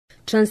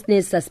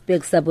Transnet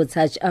suspects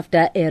sabotage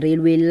after a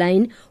railway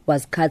line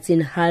was cut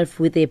in half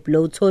with a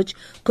blowtorch,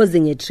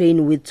 causing a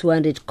train with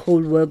 200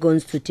 coal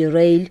wagons to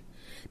derail.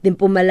 The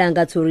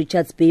Mpumalanga to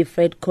Richards Bay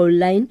Freight Coal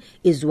Line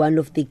is one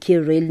of the key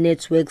rail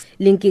networks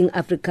linking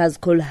Africa's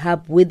coal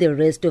hub with the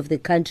rest of the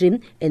country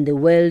and the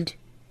world.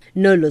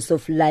 No loss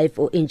of life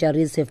or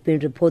injuries have been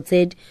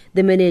reported.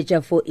 The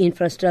manager for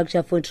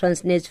infrastructure for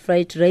Transnet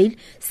Freight Rail,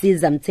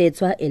 Siza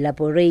Mthethwa,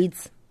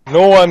 elaborates.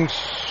 No one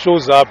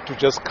shows up to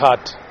just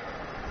cut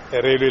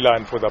a railway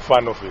line for the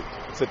fun of it.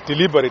 It's a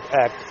deliberate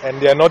act,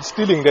 and they are not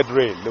stealing that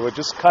rail. They were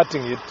just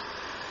cutting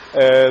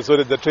it so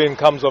that the train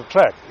comes off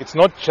track. It's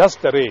not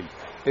just the rail.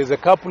 There's a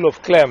couple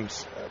of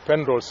clamps,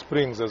 Penrose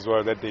springs as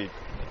well, that they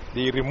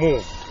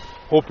removed,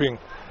 hoping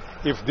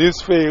if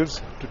this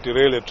fails to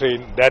derail a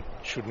train, that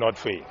should not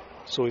fail.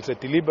 So it's a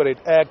deliberate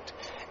act,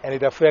 and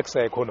it affects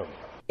the economy.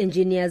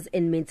 Engineers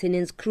and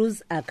maintenance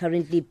crews are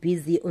currently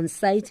busy on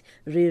site,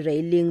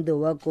 re-railing the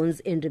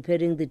wagons and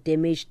repairing the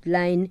damaged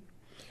line.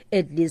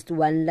 At least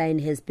one line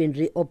has been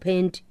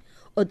reopened.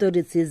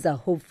 Authorities are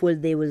hopeful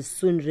they will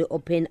soon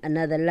reopen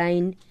another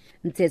line.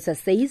 Mthethwa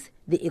says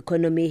the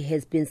economy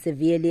has been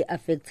severely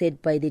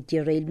affected by the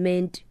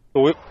derailment.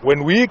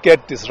 When we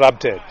get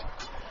disrupted,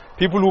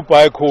 people who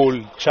buy coal,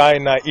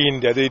 China,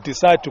 India, they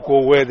decide to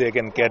go where they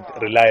can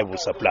get reliable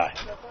supply.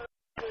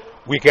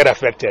 We get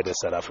affected as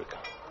South Africa.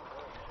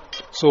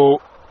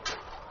 So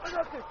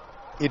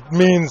it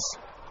means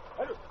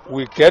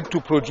we get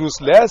to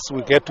produce less,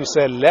 we get to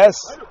sell less,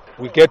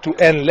 we get to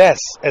earn less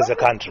as a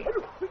country.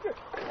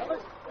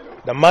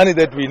 The money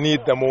that we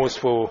need the most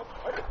for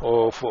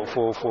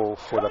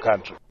the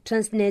country.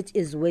 Transnet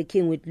is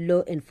working with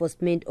law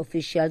enforcement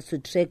officials to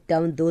track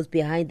down those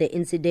behind the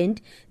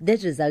incident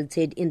that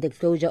resulted in the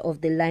closure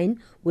of the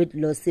line, with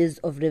losses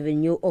of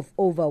revenue of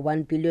over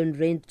 1 billion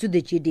rand to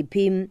the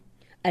GDP.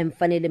 I'm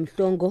Fanele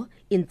Mhlongo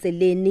in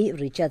Tseleni,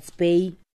 Richards Bay.